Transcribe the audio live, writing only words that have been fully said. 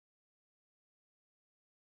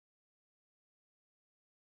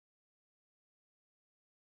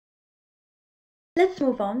Let's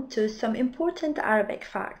move on to some important Arabic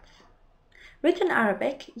facts. Written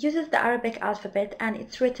Arabic uses the Arabic alphabet and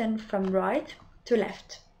it's written from right to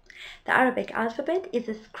left. The Arabic alphabet is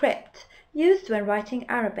a script used when writing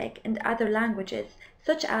Arabic and other languages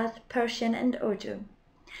such as Persian and Urdu.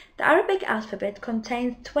 The Arabic alphabet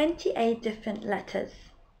contains 28 different letters.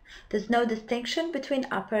 There's no distinction between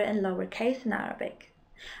upper and lower case in Arabic.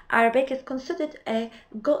 Arabic is considered a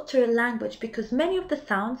guttural language because many of the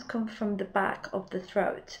sounds come from the back of the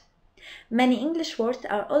throat. Many English words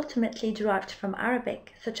are ultimately derived from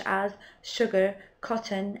Arabic, such as sugar,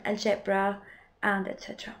 cotton, algebra, and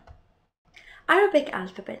etc. Arabic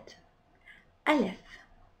alphabet: Alif,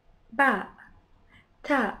 Ba,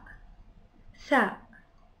 Ta, Sa,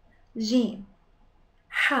 Jim,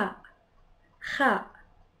 Ha, Kha,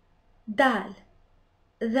 Dal,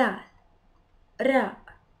 Zal, Ra,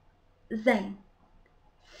 Zain,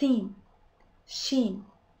 Sin, Shin,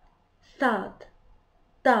 Sad,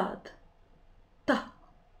 Dad, Ta,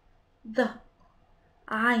 Dha,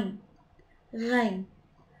 Ain, Ghain,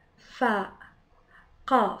 Fa,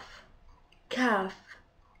 Qaf, Kaf,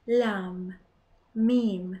 Lam,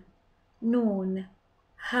 Mim, Noon,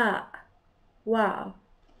 Ha, Waw,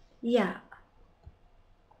 Ya.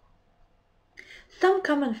 Some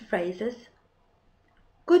common phrases.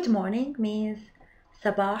 Good morning means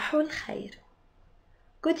Sabahul Khair.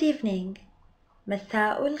 Good evening,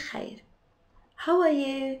 Masa'ul Khair. How are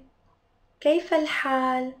you? كيف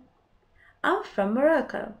الحال? I'm from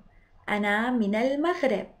Morocco. أنا من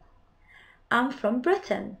المغرب. I'm from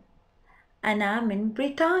Britain. أنا من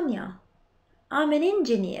بريطانيا. I'm an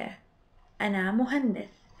engineer. أنا مهندس.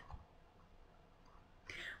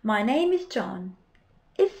 My name is John.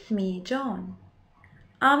 اسمي John.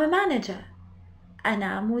 I'm a manager.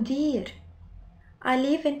 أنا مدير. I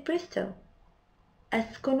live in Bristol.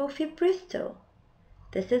 أسكن في Bristol.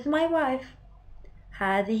 This is my wife.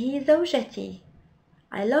 هذه زوجتي.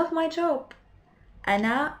 I love my job.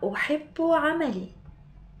 أنا أحب عملي.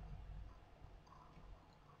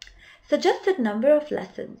 Suggested number of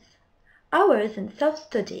lessons. Hours in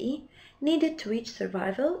self-study needed to reach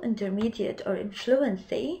survival, intermediate, or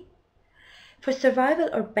fluency. For survival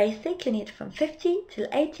or basic, you need from 50 till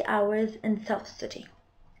 80 hours in self-study.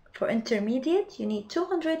 For intermediate, you need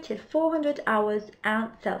 200 till 400 hours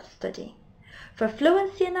and self-study. For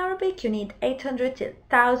fluency in Arabic, you need 800 till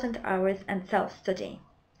 1000 hours and self-study.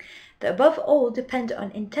 The above all depend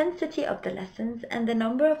on intensity of the lessons and the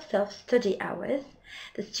number of self-study hours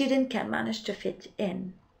the student can manage to fit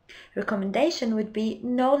in. Recommendation would be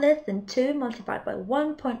no less than 2 multiplied by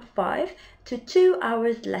 1.5 to 2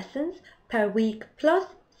 hours lessons per week plus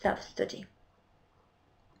self-study.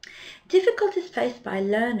 Difficulties faced by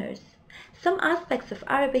learners. Some aspects of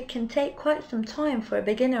Arabic can take quite some time for a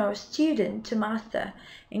beginner or student to master,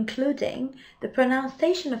 including the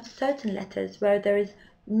pronunciation of certain letters where there is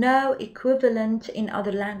no equivalent in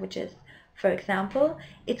other languages. For example,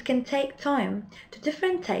 it can take time to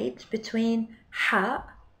differentiate between ha,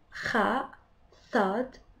 kha,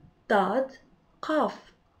 sad, dad, qaf.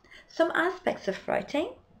 Some aspects of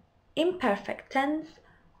writing, imperfect tense,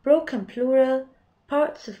 broken plural,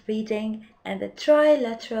 parts of reading, and the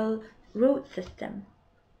trilateral root system.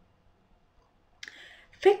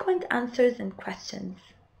 Frequent answers and questions.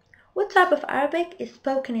 What type of Arabic is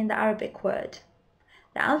spoken in the Arabic world?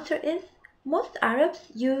 The answer is most Arabs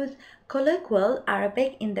use colloquial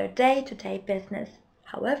Arabic in their day-to-day business.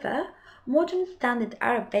 However, Modern Standard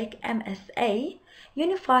Arabic (MSA)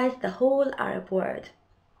 unifies the whole Arab world.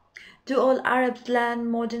 Do all Arabs learn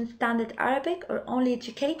Modern Standard Arabic or only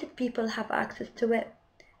educated people have access to it?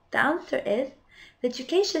 The answer is the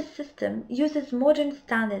education system uses Modern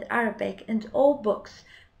Standard Arabic and all books,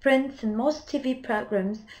 prints and most TV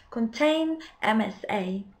programs contain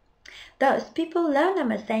MSA. Thus, people learn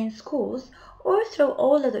MSA in schools or through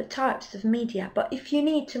all other types of media, but if you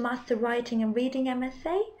need to master writing and reading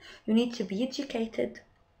MSA, you need to be educated.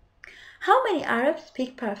 How many Arabs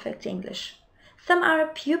speak perfect English? Some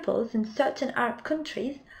Arab pupils in certain Arab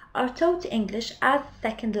countries are taught English as a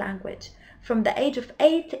second language from the age of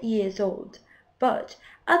 8 years old, but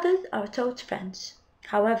others are taught French.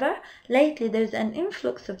 However, lately there's an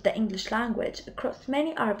influx of the English language across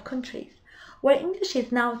many Arab countries, where English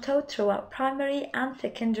is now taught throughout primary and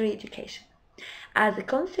secondary education. As a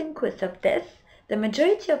consequence of this, the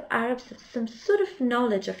majority of Arabs have some sort of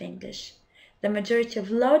knowledge of English. The majority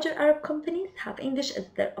of larger Arab companies have English as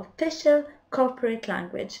their official corporate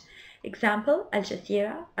language. Example, Al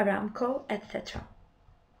Jazeera, Aramco, etc.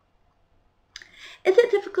 Is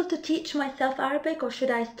it difficult to teach myself Arabic, or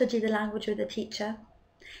should I study the language with a teacher?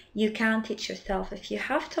 You can teach yourself if you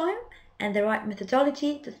have time and the right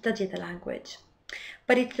methodology to study the language.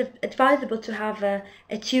 but it's advisable to have a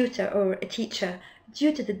tutor or a teacher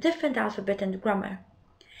due to the different alphabet and grammar.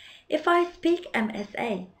 If I speak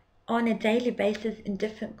MSA on a daily basis in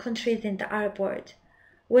different countries in the Arab world,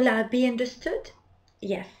 will I be understood?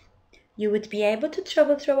 Yes. You would be able to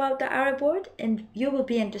travel throughout the Arab world and you will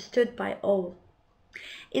be understood by all.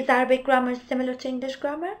 Is Arabic grammar similar to English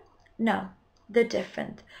grammar? No, they're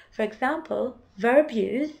different. For example, verb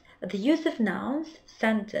use, the use of nouns,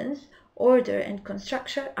 sentence, order, and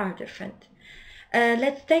construction are different.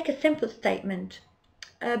 Let's take a simple statement.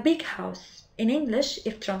 A big house. In English,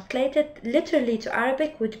 if translated literally to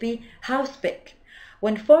Arabic, would be house big.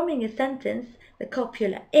 When forming a sentence, the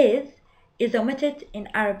copula is omitted in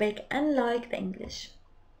Arabic, unlike the English.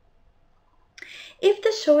 If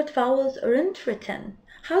the short vowels aren't written,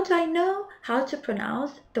 how do I know how to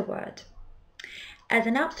pronounce the word? As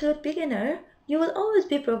an absolute beginner, you will always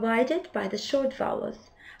be provided by the short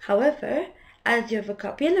vowels. However, as your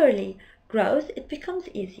vocabulary grows, it becomes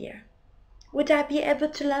easier. Would I be able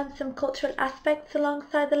to learn some cultural aspects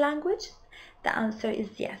alongside the language? The answer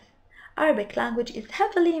is yes. Arabic language is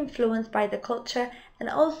heavily influenced by the culture and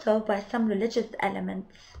also by some religious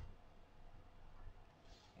elements.